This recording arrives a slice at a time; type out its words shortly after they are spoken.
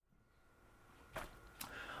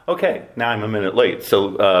Okay, now I'm a minute late.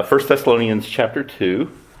 So 1 Thessalonians chapter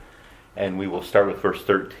 2, and we will start with verse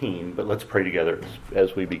 13, but let's pray together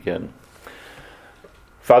as we begin.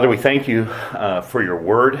 Father, we thank you for your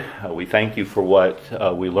word. We thank you for what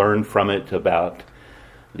we learned from it about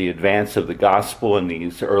the advance of the gospel in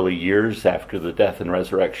these early years after the death and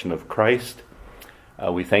resurrection of Christ.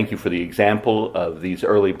 We thank you for the example of these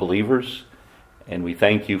early believers. And we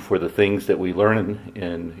thank you for the things that we learn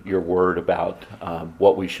in your word about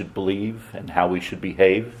what we should believe and how we should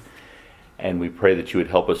behave. And we pray that you would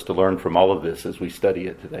help us to learn from all of this as we study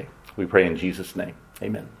it today. We pray in Jesus' name.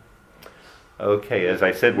 Amen. Okay, as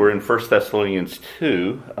I said, we're in 1 Thessalonians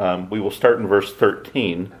 2. We will start in verse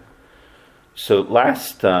 13. So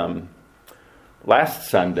last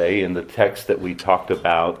Sunday, in the text that we talked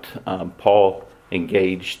about, Paul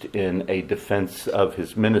engaged in a defense of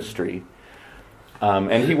his ministry.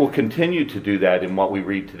 And he will continue to do that in what we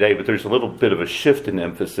read today, but there's a little bit of a shift in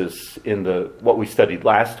emphasis in what we studied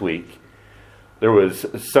last week. There was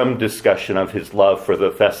some discussion of his love for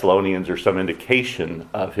the Thessalonians, or some indication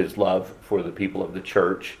of his love for the people of the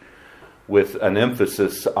church, with an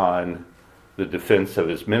emphasis on the defense of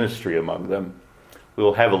his ministry among them.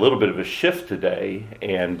 We'll have a little bit of a shift today,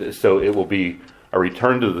 and so it will be a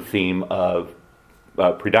return to the theme of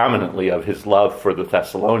predominantly of his love for the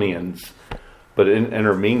Thessalonians. But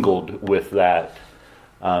intermingled with that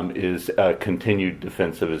is a continued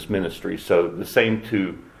defense of his ministry. So the same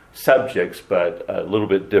two subjects, but a little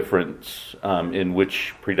bit different in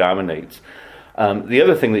which predominates. The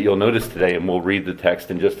other thing that you'll notice today, and we'll read the text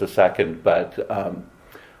in just a second, but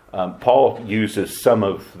Paul uses some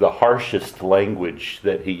of the harshest language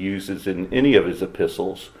that he uses in any of his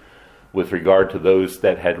epistles with regard to those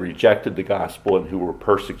that had rejected the gospel and who were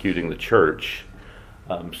persecuting the church.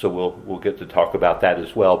 So we'll get to talk about that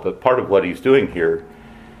as well. But part of what he's doing here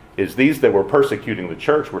is these that were persecuting the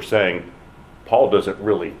church were saying, Paul doesn't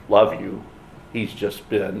really love you. He's just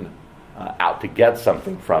been out to get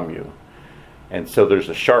something from you. And so there's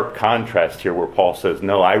a sharp contrast here where Paul says,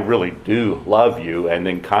 no, I really do love you. And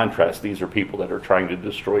in contrast, these are people that are trying to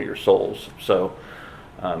destroy your souls. So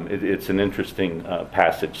it's an interesting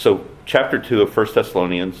passage. So chapter 2 of 1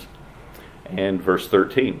 Thessalonians and verse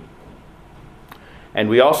 13. And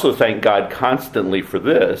we also thank God constantly for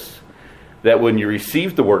this, that when you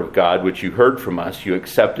received the word of God, which you heard from us, you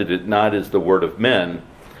accepted it not as the word of men,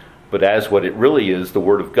 but as what it really is, the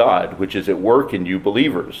word of God, which is at work in you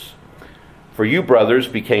believers. For you, brothers,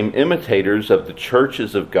 became imitators of the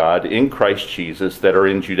churches of God in Christ Jesus that are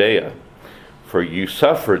in Judea. For you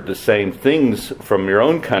suffered the same things from your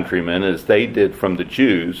own countrymen as they did from the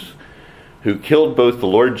Jews, who killed both the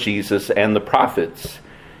Lord Jesus and the prophets,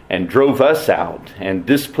 and drove us out, and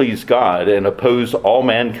displeased God, and opposed all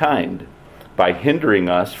mankind, by hindering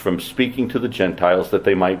us from speaking to the Gentiles that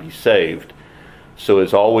they might be saved, so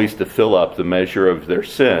as always to fill up the measure of their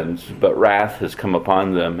sins, but wrath has come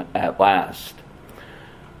upon them at last.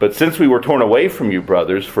 But since we were torn away from you,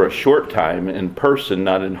 brothers, for a short time, in person,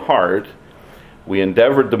 not in heart, we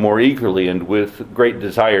endeavored the more eagerly and with great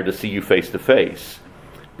desire to see you face to face.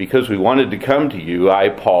 Because we wanted to come to you, I,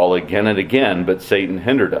 Paul, again and again, but Satan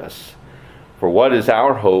hindered us. For what is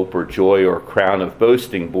our hope or joy or crown of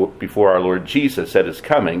boasting before our Lord Jesus at his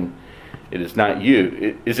coming? It is not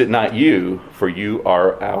you. Is it not you? For you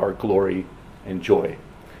are our glory and joy.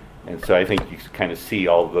 And so I think you kind of see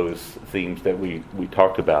all of those themes that we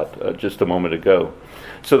talked about just a moment ago.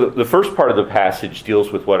 So the first part of the passage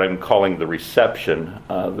deals with what I'm calling the reception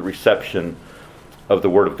of the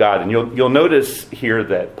Word of God. And you'll notice here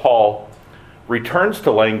that Paul returns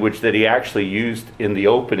to language that he actually used in the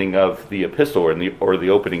opening of the epistle, or the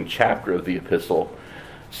opening chapter of the epistle.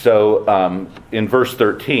 So in verse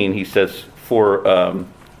 13, he says, and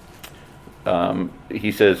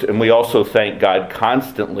we also thank God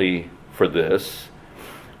constantly for this,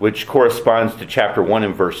 which corresponds to chapter 1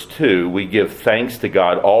 and verse 2. We give thanks to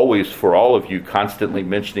God always for all of you, constantly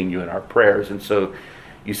mentioning you in our prayers. And so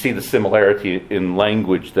you see the similarity in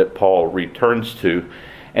language that Paul returns to.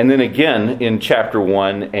 And then again, in chapter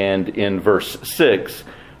 1 and in verse 6,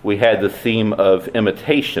 we had the theme of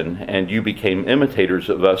imitation, and you became imitators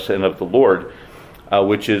of us and of the Lord,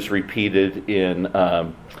 which is repeated in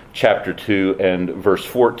chapter 2 and verse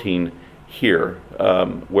 14 here,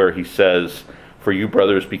 where he says, for you,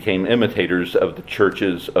 brothers, became imitators of the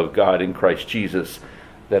churches of God in Christ Jesus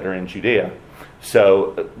that are in Judea.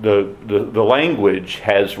 So the language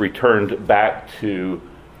has returned back to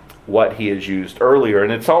what he has used earlier.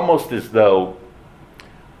 And it's almost as though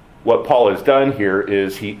what Paul has done here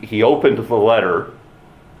is he opened the letter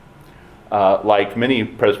like many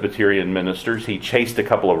Presbyterian ministers. He chased a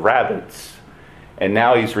couple of rabbits And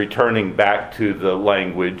now he's returning back to the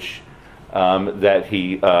language that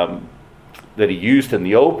he used in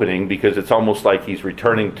the opening, because it's almost like he's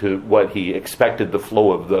returning to what he expected the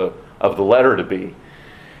flow of the letter to be.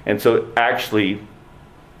 And so actually,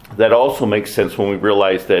 that also makes sense when we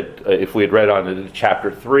realize that if we had read on to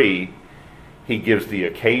chapter 3, he gives the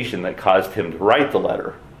occasion that caused him to write the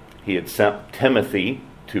letter. He had sent Timothy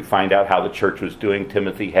to find out how the church was doing.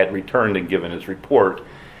 Timothy had returned and given his report,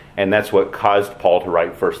 and that's what caused Paul to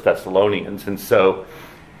write 1 Thessalonians. And so,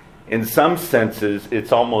 in some senses,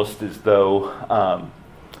 it's almost as though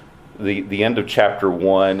the end of chapter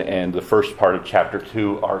 1 and the first part of chapter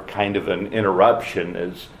 2 are kind of an interruption,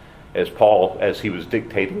 as Paul, as he was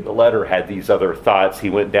dictating the letter, had these other thoughts. He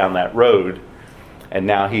went down that road, and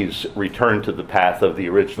now he's returned to the path of the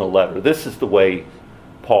original letter. This is the way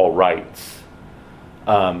Paul writes.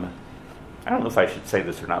 I don't know if I should say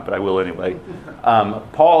this or not, but I will anyway.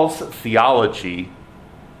 Paul's theology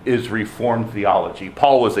is Reformed theology.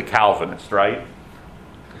 Paul was a Calvinist, right?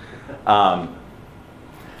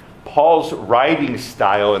 Paul's writing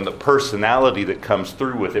style and the personality that comes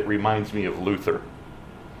through with it reminds me of Luther.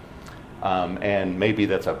 And maybe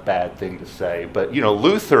that's a bad thing to say, but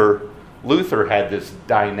Luther had this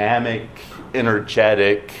dynamic,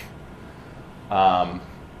 energetic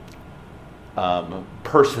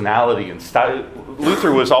personality and style.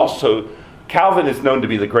 Luther was also, Calvin is known to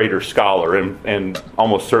be the greater scholar, and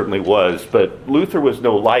almost certainly was, but Luther was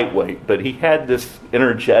no lightweight, but he had this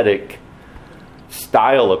energetic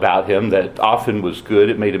style about him that often was good.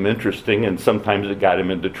 It made him interesting, and sometimes it got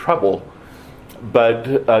him into trouble. But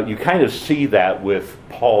you kind of see that with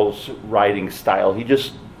Paul's writing style. He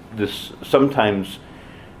just, sometimes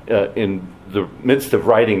in the midst of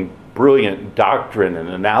writing brilliant doctrine and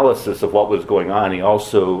analysis of what was going on, he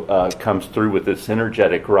also comes through with this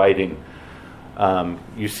energetic writing.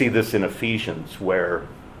 You see this in Ephesians, where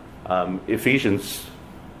Ephesians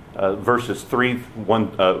verses 3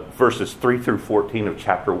 through 14 of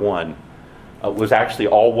chapter 1 was actually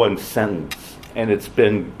all one sentence, and it's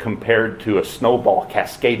been compared to a snowball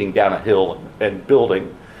cascading down a hill and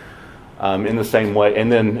building in the same way.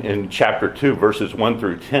 And then in chapter 2, verses 1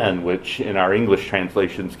 through 10, which in our English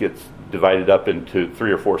translations gets divided up into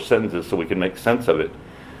 3 or 4 sentences so we can make sense of it.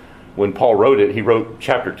 When Paul wrote it, he wrote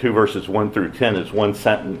chapter 2, verses 1 through 10 as one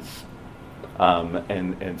sentence.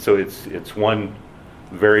 And so it's one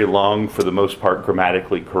very long, for the most part,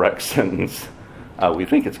 grammatically correct sentence. We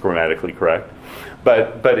think it's grammatically correct.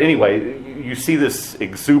 But anyway, you see this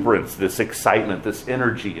exuberance, this excitement, this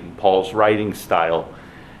energy in Paul's writing style.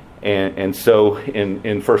 And so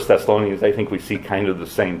in 1 Thessalonians, I think we see kind of the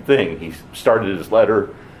same thing. He started his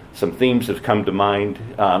letter, some themes have come to mind.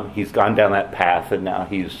 He's gone down that path, and now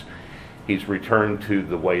he's returned to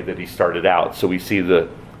the way that he started out. So we see the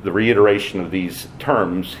reiteration of these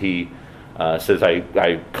terms. He says,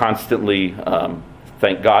 I constantly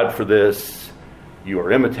thank God for this. You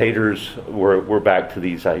are imitators. We're back to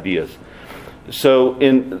these ideas. So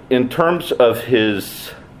in terms of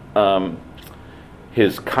his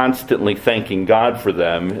constantly thanking God for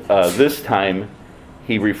them, this time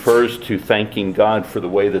he refers to thanking God for the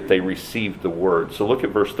way that they received the word. So look at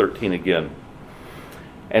verse 13 again.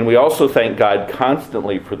 And we also thank God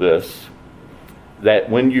constantly for this, that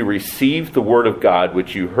when you received the word of God,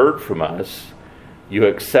 which you heard from us, you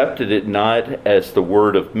accepted it not as the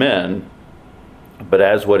word of men, but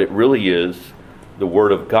as what it really is, the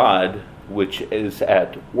word of God, which is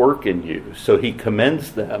at work in you. So he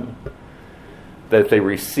commends them that they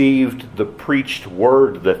received the preached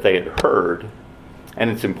word that they had heard. And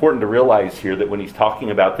it's important to realize here that when he's talking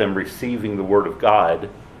about them receiving the word of God,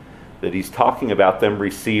 that he's talking about them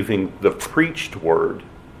receiving the preached word.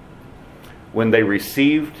 When they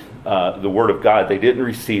received the word of God, they didn't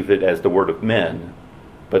receive it as the word of men,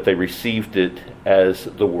 but they received it as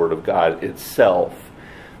the word of God itself.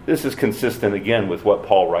 This is consistent again with what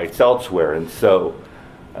Paul writes elsewhere. And so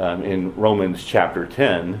in Romans chapter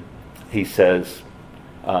 10, he says,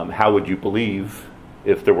 how would you believe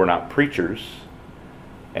if there were not preachers?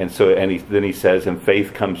 And so, then he says, and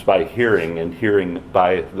faith comes by hearing, and hearing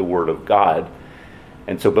by the word of God.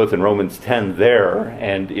 And so both in Romans 10 there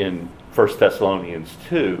and in 1 Thessalonians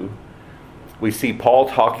 2, we see Paul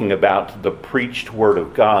talking about the preached word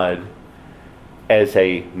of God as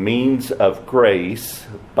a means of grace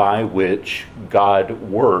by which God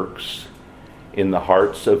works in the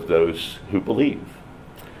hearts of those who believe.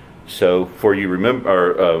 So, for you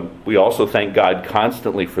remember, we also thank God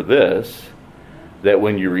constantly for this, that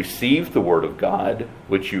when you received the word of God,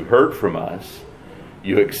 which you heard from us,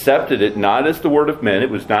 you accepted it not as the word of men.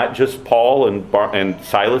 It was not just Paul and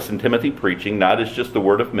Silas and Timothy preaching, not as just the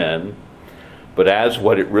word of men, but as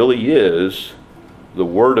what it really is, the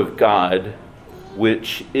Word of God,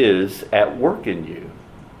 which is at work in you.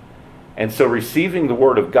 And so receiving the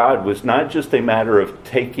Word of God was not just a matter of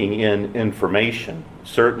taking in information.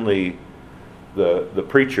 Certainly the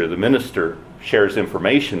preacher, the minister, shares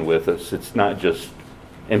information with us. It's not just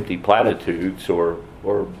empty platitudes or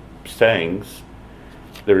sayings.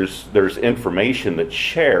 There's information that's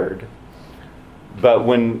shared. But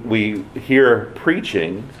when we hear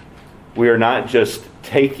preaching, we are not just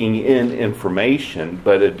taking in information,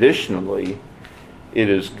 but additionally, it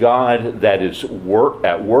is God that is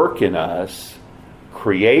at work in us,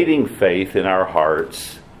 creating faith in our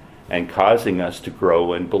hearts and causing us to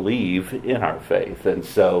grow and believe in our faith. And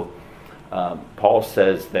so Paul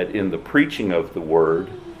says that in the preaching of the Word,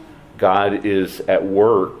 God is at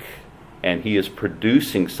work and He is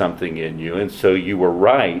producing something in you. And so you were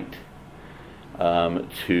right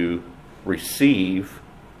to receive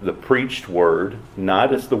the preached Word,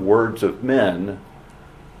 not as the words of men,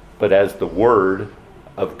 but as the Word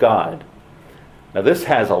of God. Now this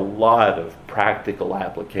has a lot of practical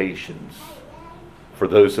applications for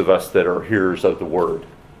those of us that are hearers of the Word.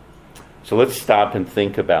 So let's stop and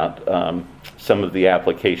think about some of the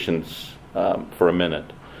applications for a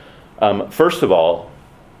minute. First of all,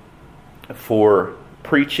 for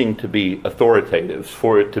preaching to be authoritative,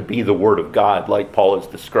 for it to be the Word of God like Paul is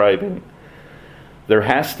describing, there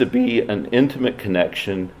has to be an intimate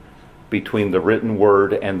connection between the written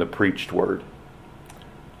Word and the preached Word.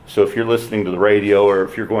 So if you're listening to the radio or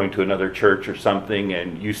if you're going to another church or something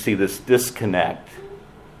and you see this disconnect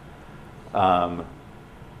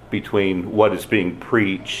between what is being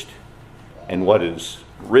preached and what is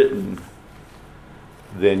written,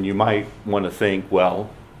 then you might want to think, well,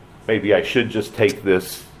 maybe I should just take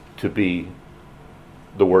this to be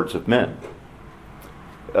the words of men.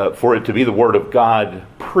 For it to be the Word of God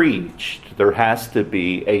preached, there has to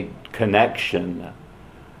be a connection,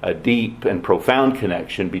 a deep and profound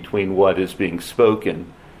connection between what is being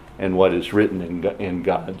spoken and what is written in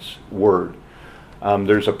God's Word.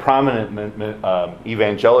 There's a prominent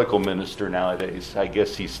evangelical minister nowadays. I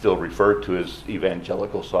guess he's still referred to as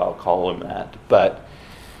evangelical, so I'll call him that. But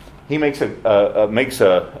he makes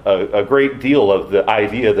a great deal of the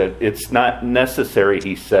idea that it's not necessary,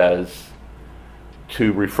 he says,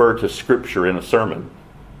 to refer to Scripture in a sermon.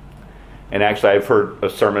 And actually, I've heard a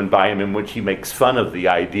sermon by him in which he makes fun of the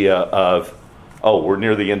idea of, oh, we're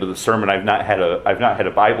near the end of the sermon. I've not had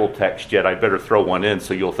a Bible text yet. I better throw one in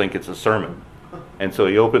so you'll think it's a sermon. And so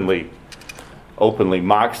he openly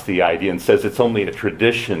mocks the idea and says it's only a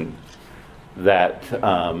tradition that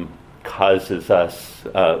causes us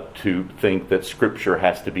to think that Scripture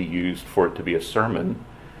has to be used for it to be a sermon.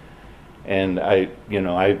 And I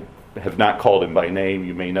have not called him by name.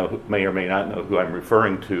 You may or may not know who I'm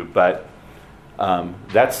referring to, but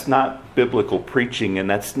that's not biblical preaching, and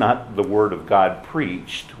that's not the Word of God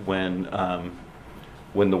preached when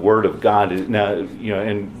the Word of God is now.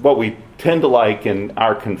 And what we tend to like in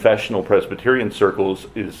our confessional Presbyterian circles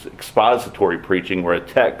is expository preaching, where a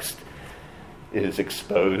text is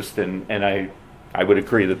exposed, and I would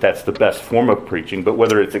agree that that's the best form of preaching. But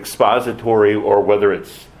whether it's expository or whether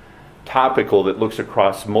it's topical that looks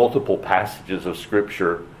across multiple passages of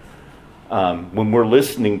Scripture, when we're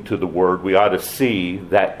listening to the Word, we ought to see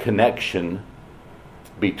that connection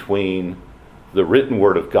between the written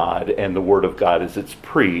Word of God and the Word of God as it's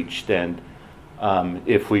preached. And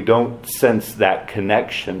if we don't sense that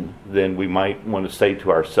connection, then we might want to say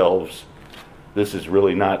to ourselves, this is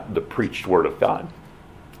really not the preached Word of God.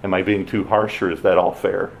 Am I being too harsh, or is that all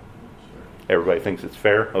fair? Everybody thinks it's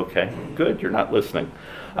fair? Okay, good. You're not listening.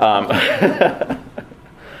 So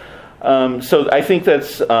I think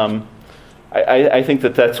that's I think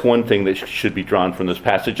that's one thing that should be drawn from this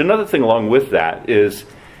passage. Another thing along with that is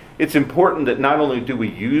it's important that not only do we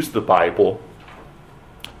use the Bible,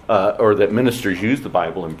 or that ministers use the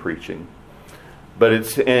Bible in preaching,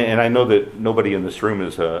 but and I know that nobody in this room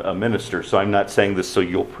is a minister, so I'm not saying this so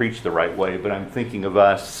you'll preach the right way, but I'm thinking of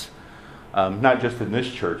us, not just in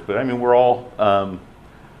this church, but I mean we're all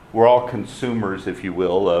consumers, if you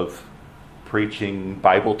will, of preaching,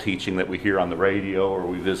 Bible teaching that we hear on the radio, or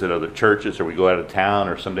we visit other churches, or we go out of town,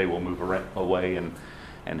 or someday we'll move away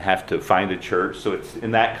and have to find a church. So it's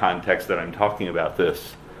in that context that I'm talking about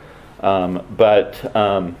this.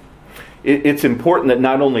 It's important that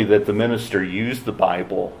not only that the minister use the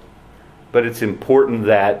Bible, but it's important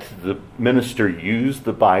that the minister use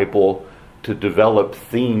the Bible to develop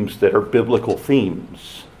themes that are biblical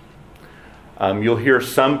themes. You'll hear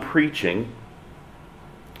some preaching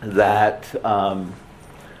that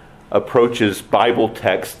approaches Bible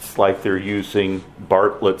texts like they're using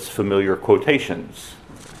Bartlett's familiar quotations.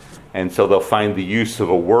 And so they'll find the use of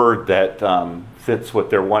a word that fits what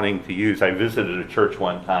they're wanting to use. I visited a church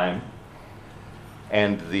one time,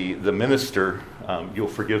 and the minister, you'll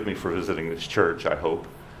forgive me for visiting this church, I hope,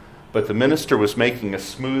 but the minister was making a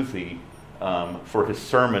smoothie for his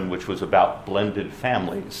sermon, which was about blended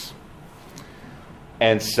families.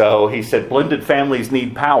 And so he said, blended families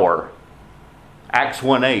need power. Acts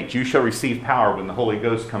 1:8, you shall receive power when the Holy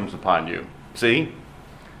Ghost comes upon you. See?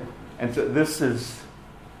 And so this is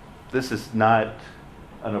not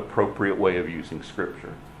an appropriate way of using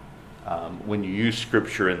Scripture. When you use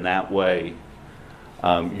Scripture in that way,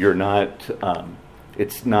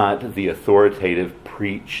 it's not the authoritative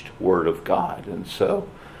preached Word of God. And so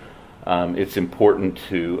it's important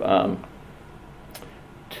to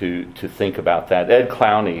think about that. Ed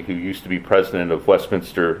Clowney, who used to be president of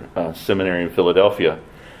Westminster Seminary in Philadelphia,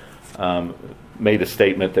 made a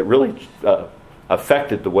statement that really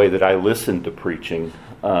affected the way that I listened to preaching.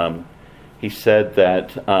 He said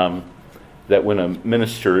that when a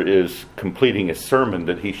minister is completing a sermon,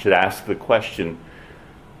 that he should ask the question,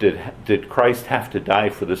 did Christ have to die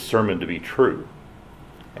for this sermon to be true?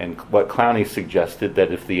 And what Clowney suggested,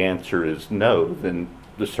 that if the answer is no, then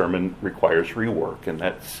the sermon requires rework. And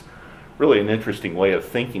that's really an interesting way of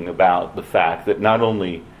thinking about the fact that not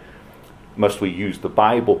only must we use the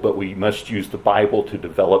Bible, but we must use the Bible to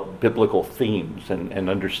develop biblical themes and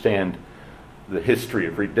understand the history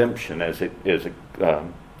of redemption as it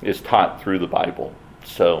is taught through the Bible.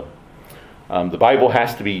 So the Bible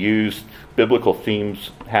has to be used. Biblical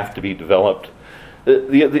themes have to be developed.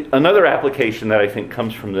 Another application that I think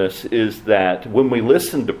comes from this is that when we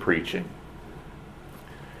listen to preaching,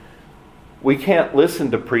 we can't listen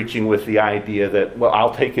to preaching with the idea that, well,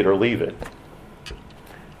 I'll take it or leave it.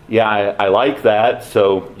 Yeah, I like that,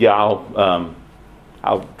 so yeah,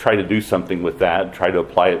 I'll try to do something with that, try to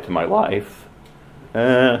apply it to my life.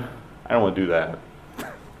 I don't want to do that.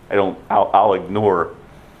 I'll ignore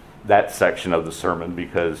that section of the sermon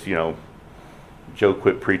because, Joe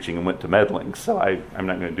quit preaching and went to meddling, so I'm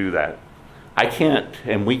not going to do that. I can't,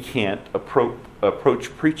 and we can't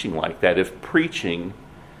approach preaching like that. If preaching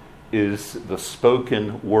is the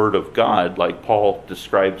spoken word of God, like Paul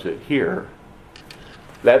describes it here,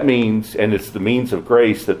 that means, and it's the means of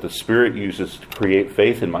grace that the Spirit uses to create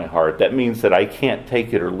faith in my heart, that means that I can't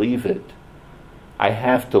take it or leave it. I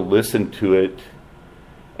have to listen to it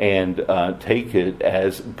and take it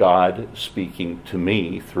as God speaking to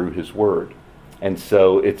me through His Word. And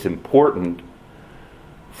so it's important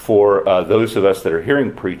for those of us that are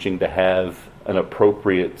hearing preaching to have an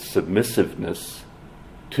appropriate submissiveness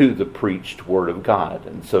to the preached Word of God.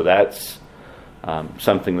 And so that's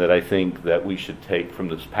something that I think that we should take from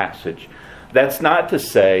this passage. That's not to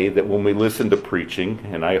say that when we listen to preaching,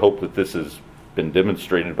 and I hope that this has been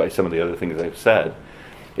demonstrated by some of the other things I've said,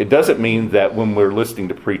 it doesn't mean that when we're listening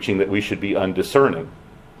to preaching that we should be undiscerning.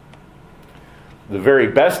 The very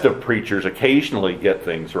best of preachers occasionally get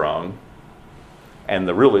things wrong, and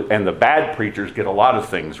the bad preachers get a lot of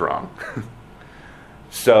things wrong.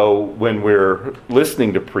 So when we're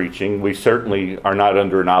listening to preaching, we certainly are not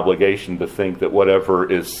under an obligation to think that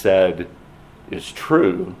whatever is said is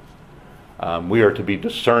true. We are to be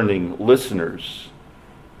discerning listeners.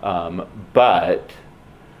 But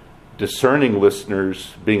discerning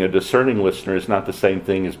listeners, being a discerning listener is not the same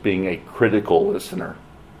thing as being a critical listener.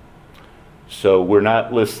 So we're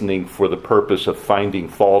not listening for the purpose of finding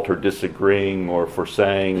fault or disagreeing or for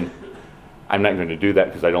saying, I'm not going to do that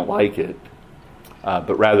because I don't like it.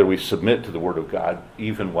 But rather we submit to the Word of God,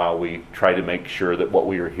 even while we try to make sure that what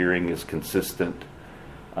we are hearing is consistent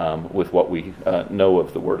with what we know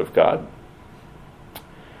of the Word of God.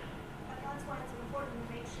 That's why it's important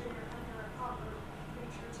to make sure you're under a proper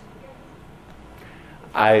preacher to begin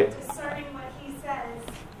with. Discerning what he says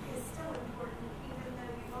is still important, even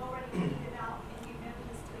though you've already figured it out and you know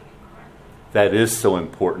he's doing it correctly. That is so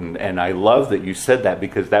important, and I love that you said that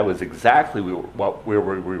because that was exactly where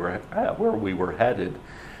we were headed.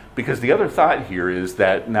 Because the other thought here is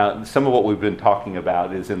that now some of what we've been talking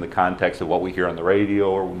about is in the context of what we hear on the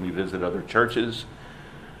radio or when we visit other churches,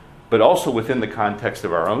 but also within the context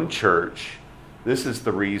of our own church. This is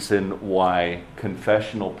the reason why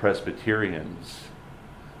confessional Presbyterians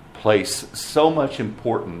place so much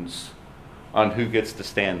importance on who gets to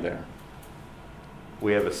stand there.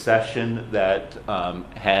 We have a session that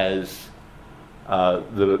has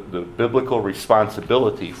the biblical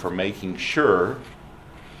responsibility for making sure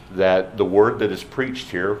that the word that is preached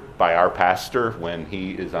here by our pastor when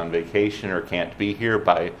he is on vacation or can't be here,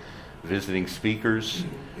 by visiting speakers,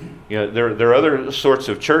 There are other sorts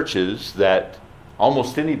of churches that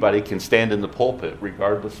almost anybody can stand in the pulpit,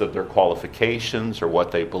 regardless of their qualifications or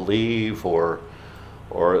what they believe or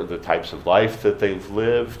the types of life that they've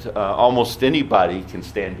lived. Almost anybody can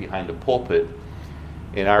stand behind a pulpit.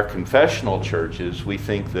 In our confessional churches, we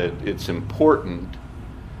think that it's important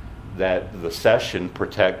that the session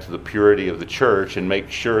protect the purity of the church and make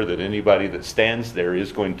sure that anybody that stands there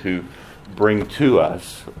is going to bring to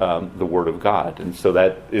us the Word of God. And so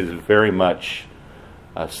that is very much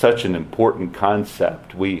such an important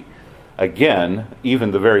concept. Again,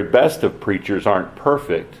 even the very best of preachers aren't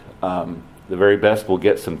perfect. The very best will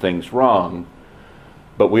get some things wrong.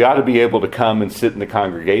 But we ought to be able to come and sit in the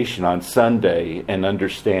congregation on Sunday and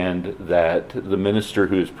understand that the minister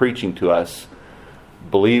who is preaching to us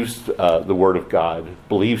believes the Word of God,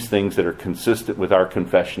 believes things that are consistent with our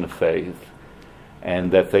confession of faith,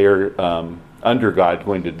 and that they are, under God,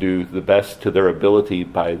 going to do the best to their ability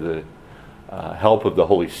by the help of the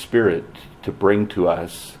Holy Spirit to bring to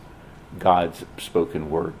us God's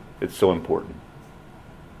spoken Word. It's so important.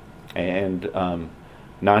 And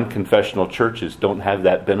non-confessional churches don't have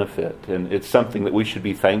that benefit, and it's something that we should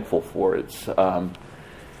be thankful for.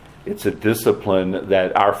 It's a discipline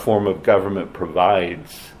that our form of government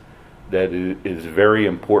provides that is very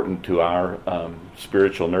important to our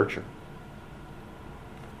spiritual nurture.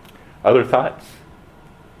 Other thoughts?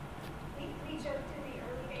 We joked in the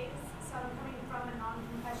early days, so I'm coming from a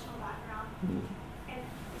non-confessional background. Mm-hmm. And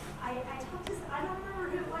I talked to, I don't remember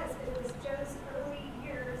who it was, but it was Joe's early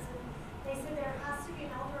years. And they said there has to be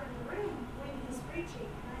an elder in the room when he's preaching.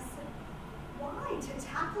 And I said, why? To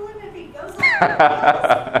tackle him if he goes off the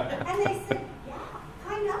rails? And they said, yeah,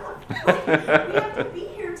 kind of. Like, we have to be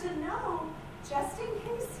here to know, just in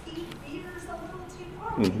case he veers a little too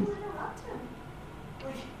far, we will interrupt him.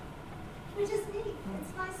 Which is neat.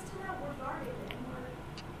 It's nice to know we're guarded and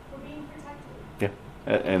we're being protected. Yeah,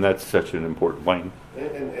 and that's such an important point.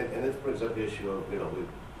 And this brings up the issue of,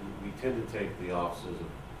 we tend to take the offices of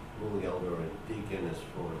ruling elder and deacon as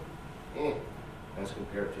sort of, as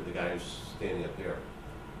compared to the guy who's standing up there.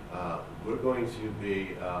 We're going to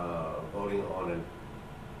be voting on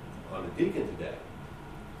a deacon today.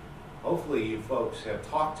 Hopefully you folks have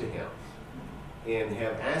talked to him and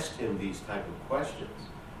have asked him these type of questions.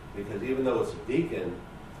 Because even though it's a deacon,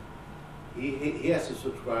 he has to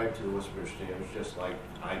subscribe to the Westminster Standards just like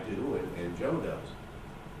I do and Joe does.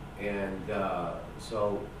 And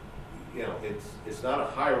so, it's not a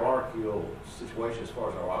hierarchical situation as far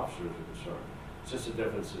as our officers are concerned. It's just a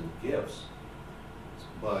difference in gifts.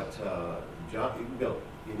 But John,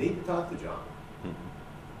 you need to talk to John. Mm-hmm.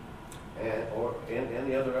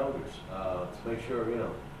 And the other elders to make sure,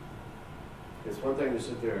 it's one thing to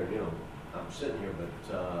sit there and, I'm sitting here, but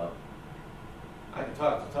I can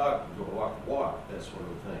talk the talk, walk the walk, that sort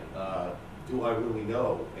of thing. Do I really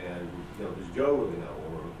know? And does Joe really know,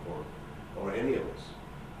 or any of us?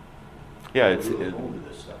 Yeah,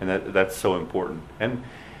 and that's so important. And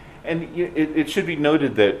it should be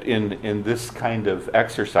noted that in this kind of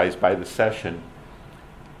exercise by the session,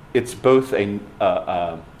 it's both a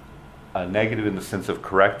negative in the sense of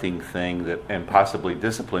correcting thing and possibly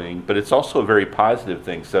disciplining, but it's also a very positive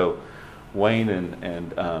thing. So Wayne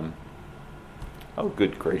and oh,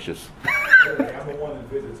 good gracious. I'm the one that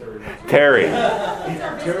visits every month. Terry.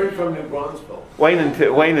 Terry from New Brunswick. Wayne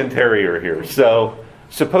and Terry are here. So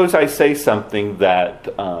suppose I say something that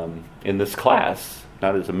in this class,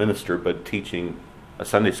 not as a minister, but teaching a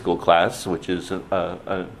Sunday school class, which is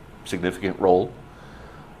a significant role.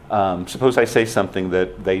 Suppose I say something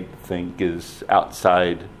that they think is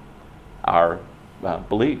outside our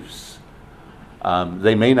beliefs.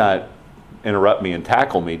 They may not interrupt me and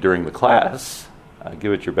tackle me during the class.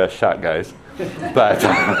 Give it your best shot, guys. But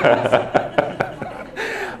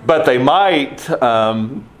but they might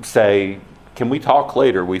say, "Can we talk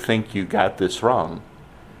later? We think you got this wrong."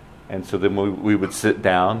 And so then we would sit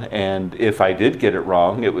down, and if I did get it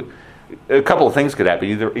wrong, a couple of things could happen.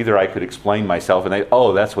 Either I could explain myself, and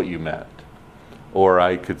that's what you meant, or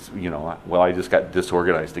I could, I just got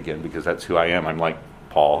disorganized again because that's who I am. I'm like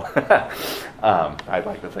Paul. I'd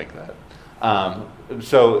like to think that.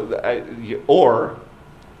 Or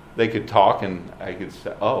they could talk, and I could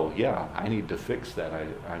say, "Oh, yeah, I need to fix that.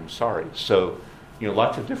 I'm sorry." So,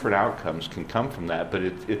 lots of different outcomes can come from that, but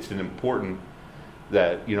it's an important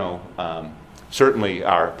that certainly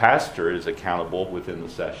our pastor is accountable within the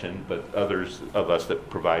session, but others of us that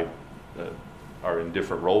provide are in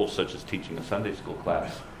different roles, such as teaching a Sunday school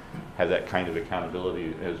class, have that kind of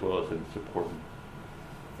accountability as well as it's important.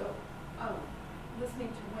 So, listening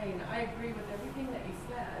to Wayne, I agree with everything that he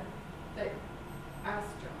said, that ask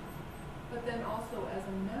John. But then also as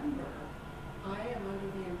a member, I am under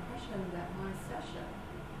the impression that my session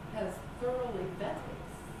has thoroughly vetted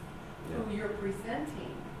who you're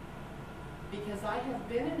presenting. Because I have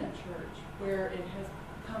been in a church where it has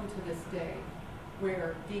come to this day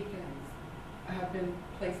where deacons have been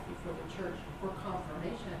placed before the church for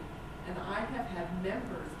confirmation, and I have had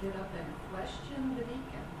members get up and question the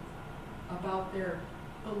deacons about their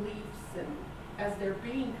beliefs, and as they're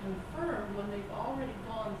being confirmed when they've already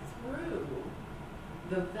gone through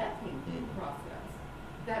the vetting process.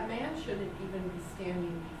 That man shouldn't even be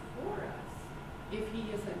standing before us if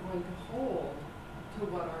he isn't going to hold to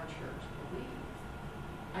what our church believes.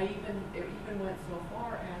 It even went so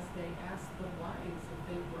far as they asked the wives if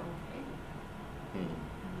they were okay with it.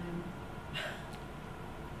 And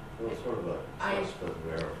Well, it's sort of a trust but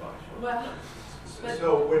verify. well, but,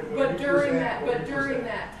 So when but you during present- that, when but you during present-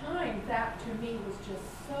 that time, that to me was just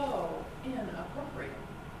so inappropriate.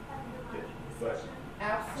 But,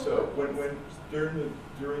 Absolutely. so when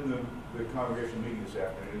during the congregational meeting this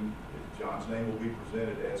afternoon, John's name will be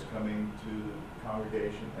presented as coming to the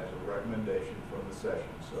congregation as a recommendation from the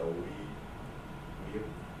session. So we have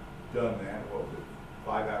done that. What was it,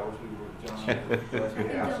 5 hours we were with John?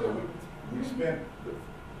 Yeah, so we spent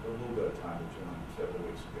a little bit of time with John several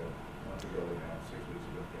weeks ago, a month ago now, 6 weeks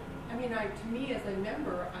ago. I mean, to me as a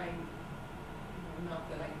member, not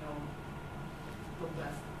that I know the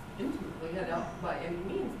West intimately by any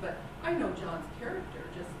means, but I know John's character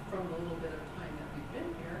just from the little bit of time that we've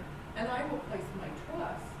been here, and I will place my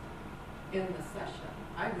trust in the session.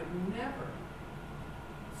 I would never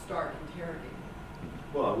start interrogating.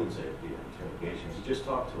 Well, I wouldn't say it'd be interrogations. Just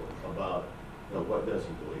talk to him about, what does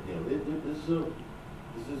he believe. This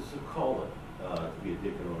is a calling to be a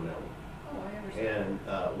deacon or an elder. Oh, I understand.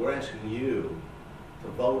 And we're asking you to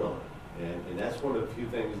vote on it. And that's one of the few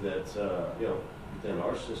things that, within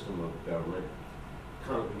our system of government,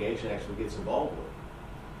 congregation actually gets involved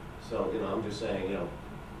with. So, I'm just saying,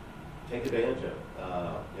 take advantage of it.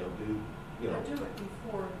 I do it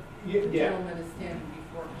before the Yeah. gentleman is standing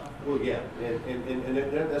before confirmation. Well, yeah,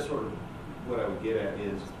 and that's sort of what I would get at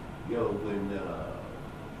is,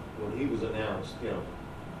 when he was announced,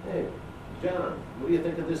 hey, John, what do you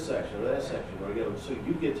think of this section or that section? Or, so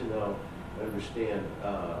you get to know, understand,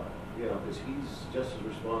 because he's just as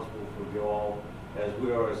responsible for you all as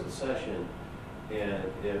we are as the session.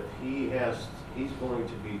 And if he's going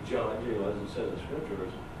to be judged, as it says in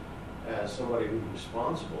scriptures, as somebody who's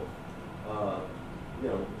responsible, he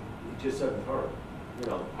just doesn't hurt.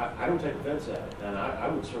 I don't take offense at it, and I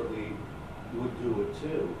would certainly would do it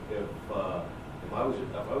too if I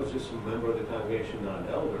was just a member of the congregation, not an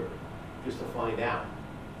elder, just to find out.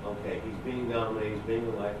 Okay, he's being nominated, he's being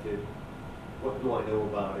elected. What do I know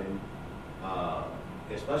about him?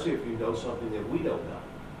 Especially if you know something that we don't know.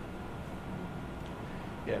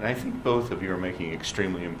 Yeah, and I think both of you are making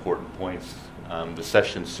extremely important points. The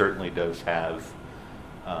session certainly does have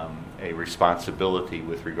a responsibility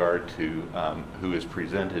with regard to who is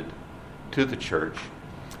presented to the church.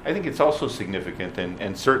 I think it's also significant,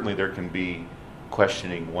 and certainly there can be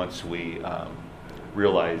questioning once we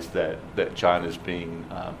realize that John is being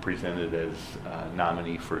presented as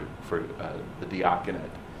nominee for the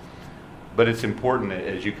diaconate. But it's important,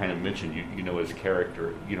 as you kind of mentioned, you know his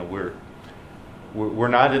character. We're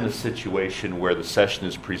not in a situation where the session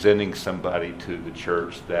is presenting somebody to the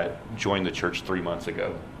church that joined the church 3 months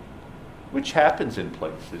ago, which happens in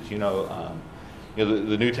places.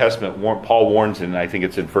 The New Testament, Paul warns, and I think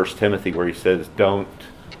it's in 1 Timothy where he says, "Don't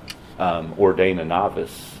ordain a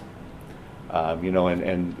novice."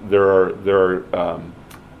 And there are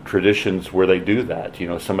traditions where they do that.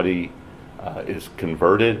 Somebody is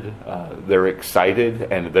converted, they're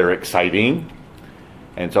excited, and they're exciting,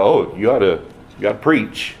 and so you ought to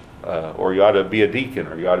preach, or you ought to be a deacon,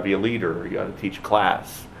 or you ought to be a leader, or you ought to teach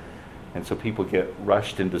class. And so people get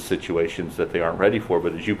rushed into situations that they aren't ready for.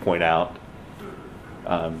 But as you point out,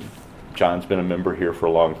 John's been a member here for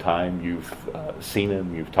a long time. You've seen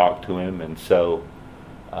him, you've talked to him, and so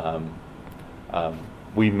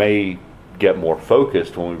we may get more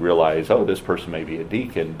focused when we realize, this person may be a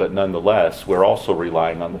deacon, but nonetheless, we're also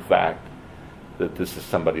relying on the fact that this is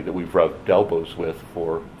somebody that we've rubbed elbows with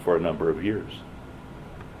for a number of years.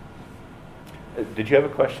 Did you have a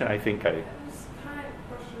question? I think I... Just kind of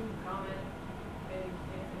question, comment, maybe.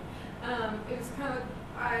 It was kind of,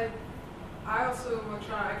 I also,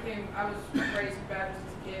 I was raised Baptist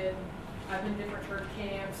as a kid. I've been in different church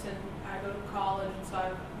camps, and I go to college, and so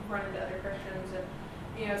I've run into other Christians,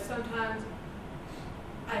 and sometimes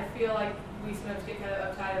I feel like we sometimes get kind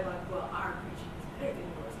of uptight, like, well, our preaching is better than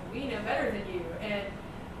yours, and we know better than you. And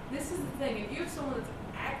this is the thing: if you have someone that's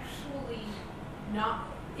actually not,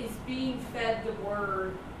 is being fed the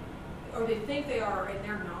word, or they think they are and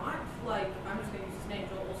they're not. Like, I'm just going to use his name,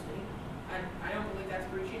 Joel Osteen. I don't believe that's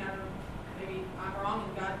preaching. I don't, maybe I'm wrong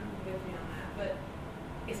and God can convict me on that, but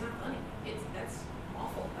it's not funny. That's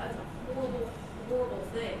awful. That's a horrible, horrible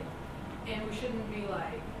thing. And we shouldn't be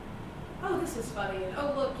like, oh, this is funny, and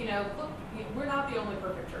oh, look, we're not the only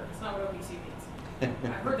perfect church. It's not what OPC means.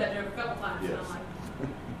 I've heard that joke a couple times, Yes. and I'm like,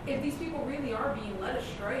 if these people really are being led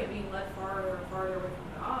astray and being led farther and farther away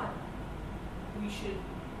from God, we should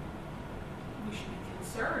be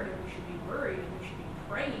concerned, and we should be worried, and we should be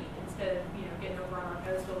praying instead of, getting over on our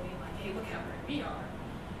pedestal and being like, hey, look how great we are.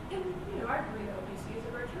 And, I agree that OPC is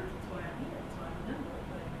a great church. That's why I'm here. That's why I'm a member.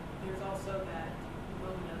 But there's also that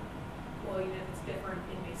moment of, well, if it's different,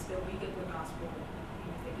 it may still be good the gospel,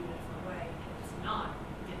 even if they do it a different way. If it's not,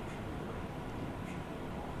 then you should be worried. You should be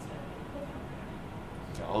involved instead of being, look how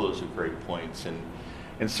great. All those are great points,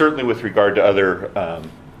 and certainly with regard to other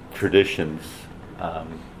traditions,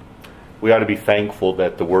 we ought to be thankful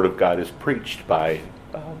that the Word of God is preached by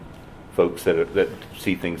folks that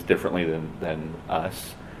see things differently than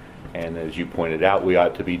us. And as you pointed out, we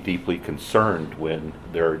ought to be deeply concerned when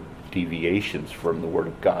there are deviations from the Word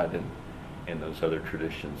of God and those other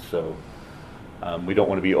traditions. So we don't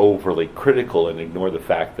want to be overly critical and ignore the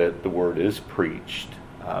fact that the Word is preached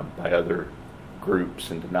by other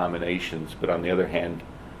groups and denominations. But on the other hand,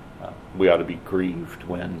 we ought to be grieved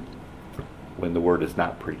when the Word is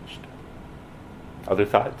not preached. Other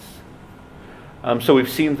thoughts? So we've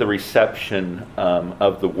seen the reception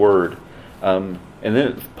of the Word. And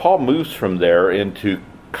then Paul moves from there into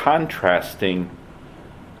contrasting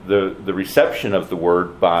the reception of the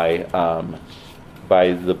Word by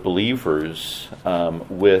the believers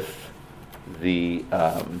with the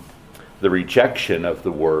rejection of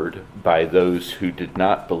the Word by those who did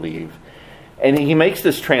not believe. And he makes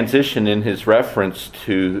this transition in his reference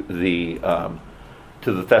to the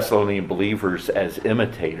Thessalonian believers as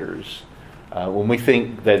imitators. When we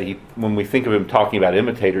think of him talking about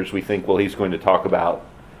imitators, we think, well, he's going to talk about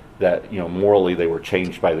that, morally they were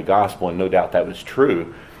changed by the gospel, and no doubt that was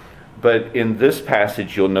true. But in this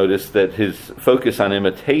passage, you'll notice that his focus on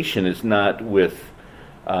imitation is not with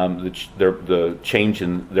the change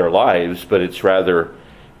in their lives, but it's rather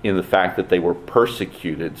in the fact that they were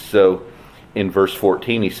persecuted. So in verse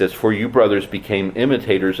 14, he says, "For you, brothers, became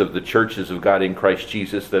imitators of the churches of God in Christ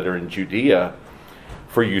Jesus that are in Judea.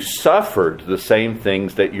 For you suffered the same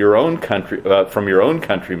things that from your own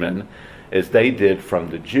countrymen as they did from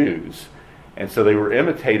the Jews." And so they were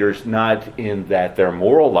imitators not in that their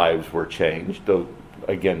moral lives were changed, though,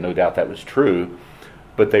 again, no doubt that was true,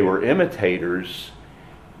 but they were imitators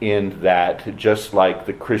in that just like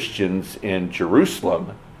the Christians in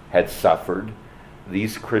Jerusalem had suffered,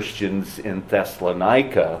 these Christians in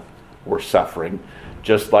Thessalonica were suffering.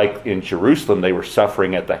 Just like in Jerusalem, they were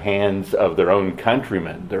suffering at the hands of their own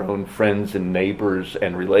countrymen, their own friends and neighbors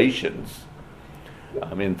and relations.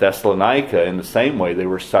 In Thessalonica, in the same way, they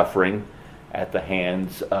were suffering at the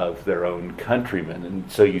hands of their own countrymen.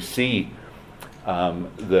 And so you see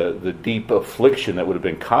the deep affliction that would have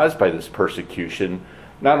been caused by this persecution,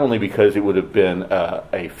 not only because it would have been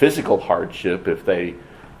a physical hardship if they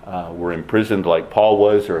were imprisoned like Paul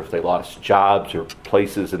was, or if they lost jobs or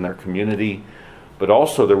places in their community, but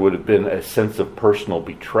also there would have been a sense of personal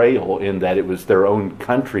betrayal in that it was their own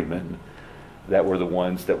countrymen that were the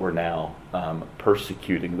ones that were now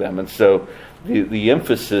persecuting them. And so the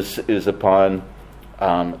emphasis is upon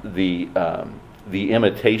the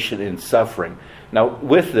imitation in suffering. Now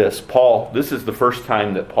with this, this is the first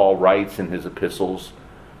time that Paul writes in his epistles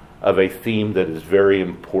of a theme that is very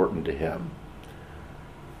important to him.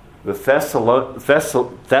 The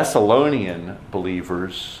Thessalonian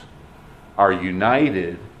believers are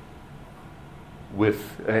united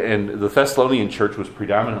with, and the Thessalonian church was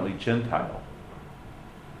predominantly Gentile,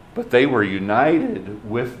 but they were united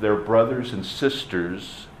with their brothers and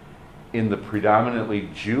sisters in the predominantly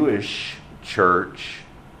Jewish church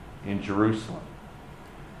in Jerusalem.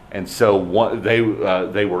 And so they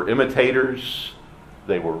were imitators,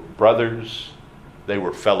 they were brothers, they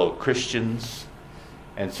were fellow Christians.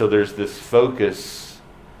 And so there's this focus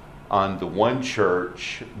on the one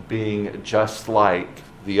church being just like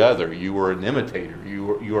the other. You were an imitator.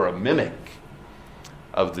 You are a mimic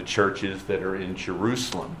of the churches that are in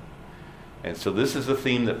Jerusalem. And so this is a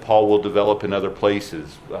theme that Paul will develop in other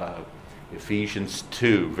places. Ephesians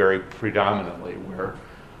 2, very predominantly, where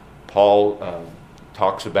Paul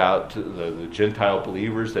talks about the Gentile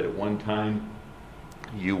believers that at one time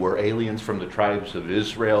you were aliens from the tribes of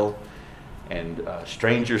Israel, and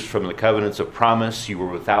strangers from the covenants of promise. You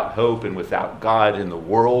were without hope and without God in the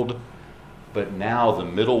world. But now the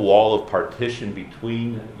middle wall of partition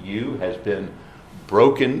between you has been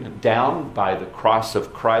broken down by the cross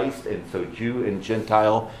of Christ. And so Jew and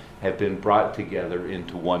Gentile have been brought together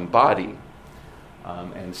into one body.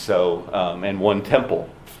 And one temple.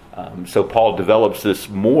 So Paul develops this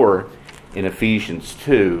more in Ephesians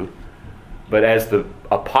 2. But as the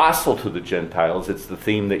apostle to the Gentiles, it's the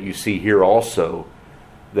theme that you see here also,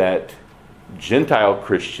 that Gentile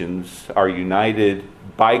Christians are united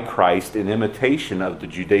by Christ in imitation of the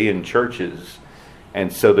Judean churches.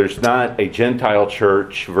 And so there's not a Gentile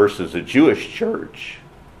church versus a Jewish church,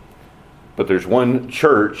 but there's one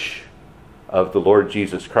church of the Lord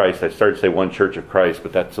Jesus Christ. I started to say one church of Christ,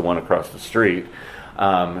 but that's the one across the street.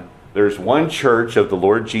 There's one church of the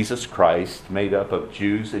Lord Jesus Christ made up of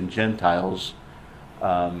Jews and Gentiles.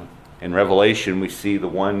 In Revelation, we see the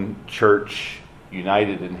one church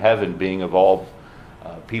united in heaven being of all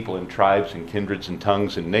people and tribes and kindreds and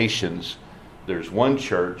tongues and nations. There's one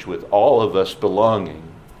church with all of us belonging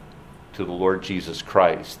to the Lord Jesus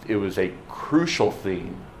Christ. It was a crucial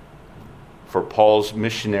theme for Paul's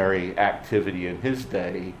missionary activity in his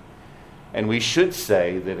day. And we should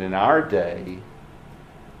say that in our day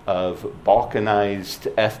of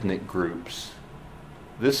balkanized ethnic groups,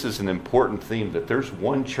 this is an important theme, that there's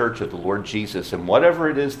one church of the Lord Jesus, and whatever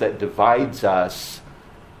it is that divides us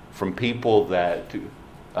from people that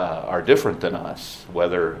are different than us,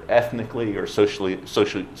 whether ethnically or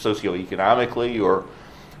socioeconomically, or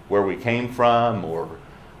where we came from, or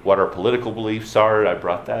what our political beliefs are. I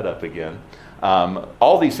brought that up again.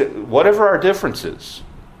 All these, whatever our differences,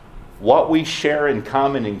 what we share in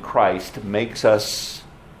common in Christ makes us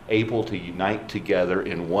able to unite together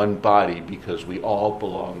in one body because we all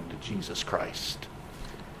belong to Jesus Christ.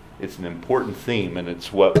 It's an important theme, and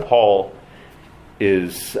it's what Paul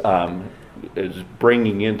is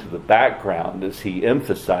bringing into the background as he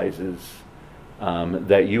emphasizes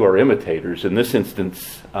that you are imitators. In this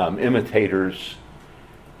instance, imitators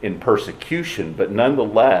in persecution, but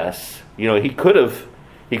nonetheless, he could have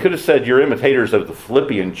said you're imitators of the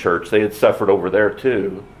Philippian church. They had suffered over there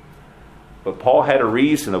too. But Paul had a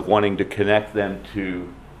reason of wanting to connect them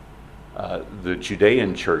to the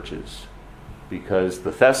Judean churches, because the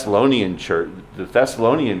Thessalonian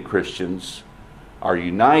Christians are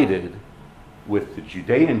united with the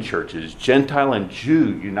Judean churches, Gentile and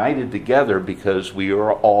Jew, united together because we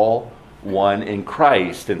are all one in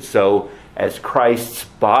Christ. And so, as Christ's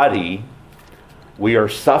body, we are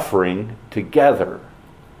suffering together.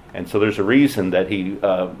 And so there's a reason that he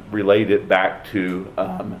related it back to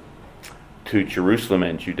Jerusalem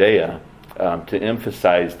and Judea, to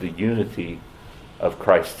emphasize the unity of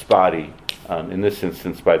Christ's body, in this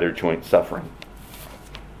instance by their joint suffering.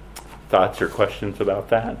 Thoughts or questions about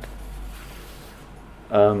that?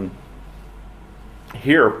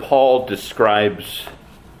 Here Paul describes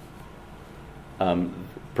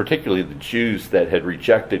particularly the Jews that had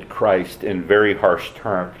rejected Christ in very harsh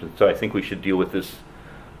terms. And so I think we should deal with this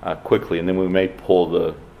quickly, and then we may put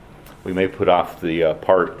off the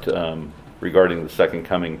part regarding the second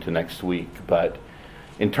coming to next week. But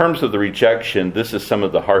in terms of the rejection, this is some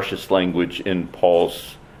of the harshest language in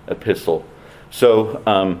Paul's epistle. So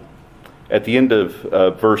at the end of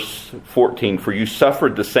verse 14, "For you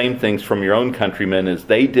suffered the same things from your own countrymen as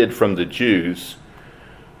they did from the Jews,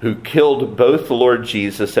 who killed both the Lord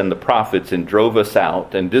Jesus and the prophets and drove us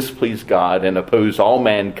out and displeased God and opposed all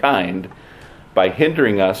mankind by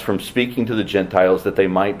hindering us from speaking to the Gentiles that they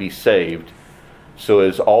might be saved, so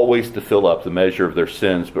as always to fill up the measure of their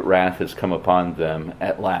sins, but wrath has come upon them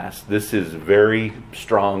at last." This is very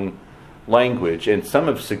strong language, and some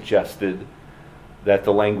have suggested that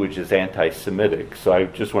the language is anti-Semitic. So I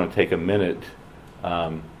just want to take a minute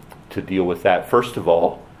to deal with that. First of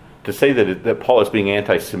all, to say that Paul is being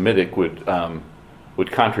anti-Semitic would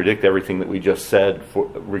contradict everything that we just said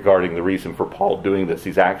regarding the reason for Paul doing this.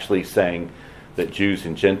 He's actually saying that Jews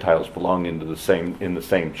and Gentiles belong in the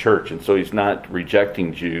same church, and so he's not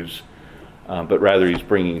rejecting Jews, but rather he's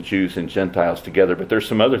bringing Jews and Gentiles together. But there's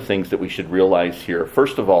some other things that we should realize here.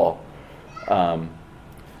 First of all,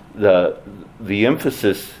 the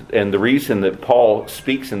emphasis and the reason that Paul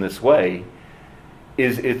speaks in this way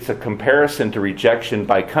is it's a comparison to rejection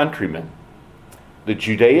by countrymen. The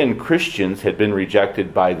Judean Christians had been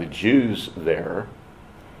rejected by the Jews there,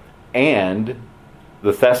 and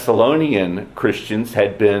the Thessalonian Christians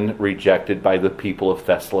had been rejected by the people of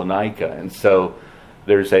Thessalonica. And so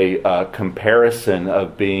there's a comparison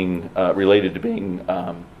of being related to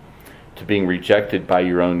being rejected by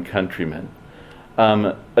your own countrymen.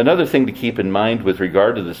 Another thing to keep in mind with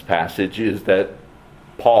regard to this passage is that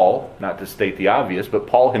Paul, not to state the obvious, but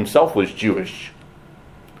Paul himself was Jewish.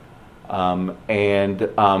 Actually,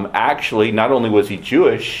 not only was he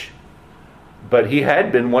Jewish, but he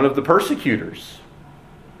had been one of the persecutors.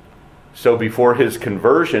 So before his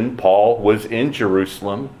conversion, Paul was in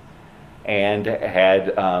Jerusalem and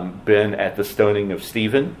had been at the stoning of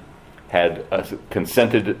Stephen, had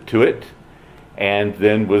consented to it, and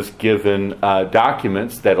then was given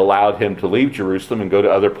documents that allowed him to leave Jerusalem and go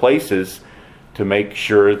to other places to make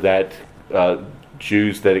sure that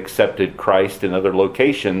Jews that accepted Christ in other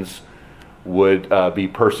locations would be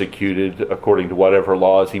persecuted according to whatever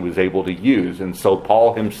laws he was able to use. And so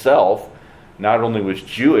Paul himself not only was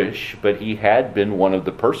Jewish, but he had been one of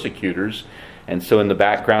the persecutors. And so in the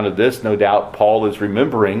background of this, no doubt Paul is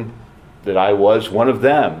remembering that I was one of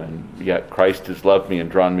them, and yet Christ has loved me and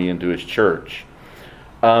drawn me into his church.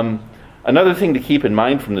 Another thing to keep in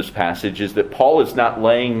mind from this passage is that Paul is not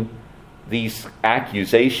laying these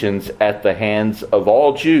accusations at the hands of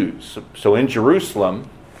all Jews. So in Jerusalem,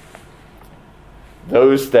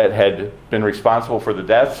 those that had been responsible for the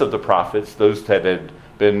deaths of the prophets, those that had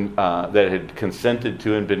been that had consented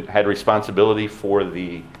to and had responsibility for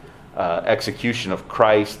the execution of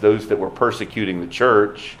Christ, those that were persecuting the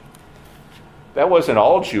church, that wasn't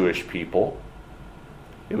all Jewish people.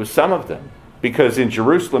 It was some of them. Because in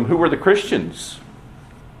Jerusalem, who were the Christians?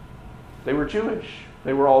 They were Jewish.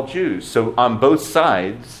 They were all Jews. So on both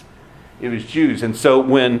sides, it was Jews. And so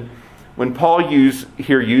when Paul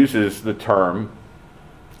uses the term,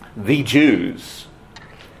 the Jews,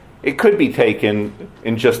 it could be taken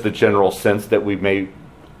in just the general sense that we may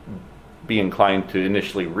be inclined to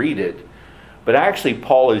initially read it. But actually,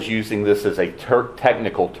 Paul is using this as a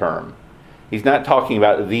technical term. He's not talking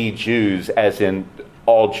about the Jews as in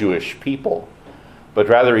all Jewish people, but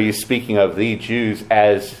rather he's speaking of the Jews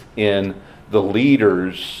as in the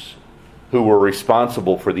leaders who were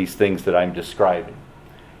responsible for these things that I'm describing.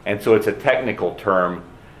 And so it's a technical term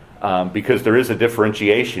because there is a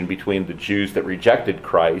differentiation between the Jews that rejected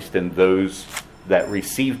Christ and those that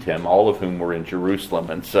received him, all of whom were in Jerusalem.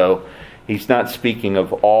 And so he's not speaking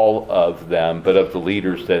of all of them, but of the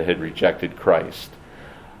leaders that had rejected Christ.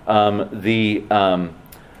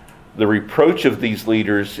 The reproach of these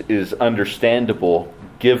leaders is understandable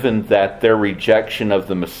given that their rejection of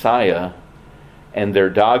the Messiah and their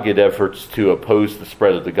dogged efforts to oppose the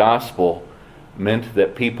spread of the gospel meant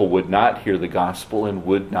that people would not hear the gospel and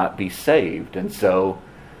would not be saved. And so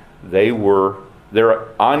their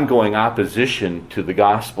ongoing opposition to the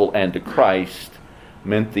gospel and to Christ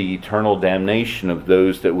meant the eternal damnation of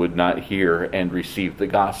those that would not hear and receive the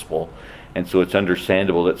gospel. And so it's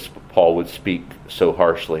understandable that Paul would speak so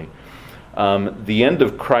harshly. The end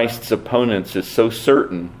of Christ's opponents is so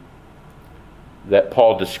certain that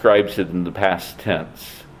Paul describes it in the past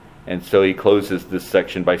tense. And so he closes this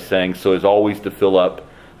section by saying, so as always to fill up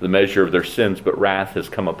the measure of their sins, but wrath has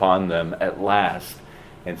come upon them at last.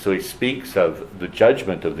 And so he speaks of the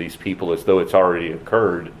judgment of these people as though it's already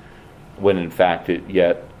occurred, when in fact it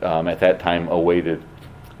yet at that time awaited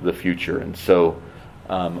the future. And so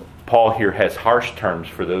Paul here has harsh terms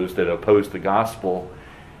for those that oppose the gospel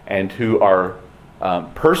and who are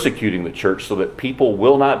persecuting the church so that people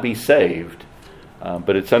will not be saved.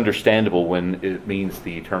 But it's understandable when it means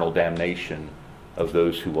the eternal damnation of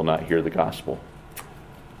those who will not hear the gospel.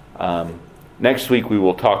 Next week we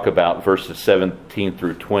will talk about verses 17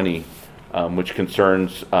 through 20, which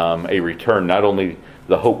concerns a return, not only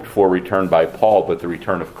the hoped-for return by Paul, but the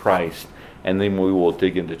return of Christ. And then we will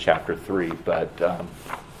dig into chapter 3. But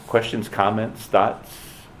questions, comments, thoughts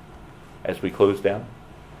as we close down?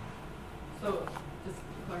 So, just to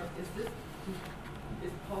clarify,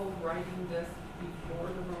 is Paul writing this before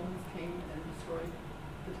the Romans came and destroyed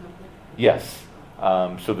the temple? Yes.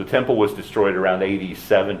 So the temple was destroyed around AD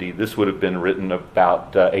 70. This would have been written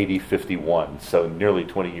about AD 51, so nearly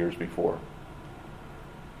 20 years before.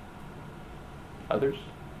 Others?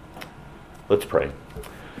 Let's pray.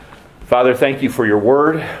 Father, thank you for your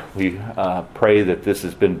word. We pray that this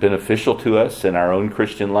has been beneficial to us in our own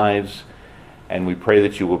Christian lives, and we pray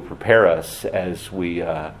that you will prepare us as we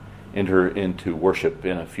enter into worship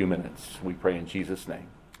in a few minutes. We pray in Jesus' name.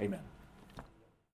 Amen.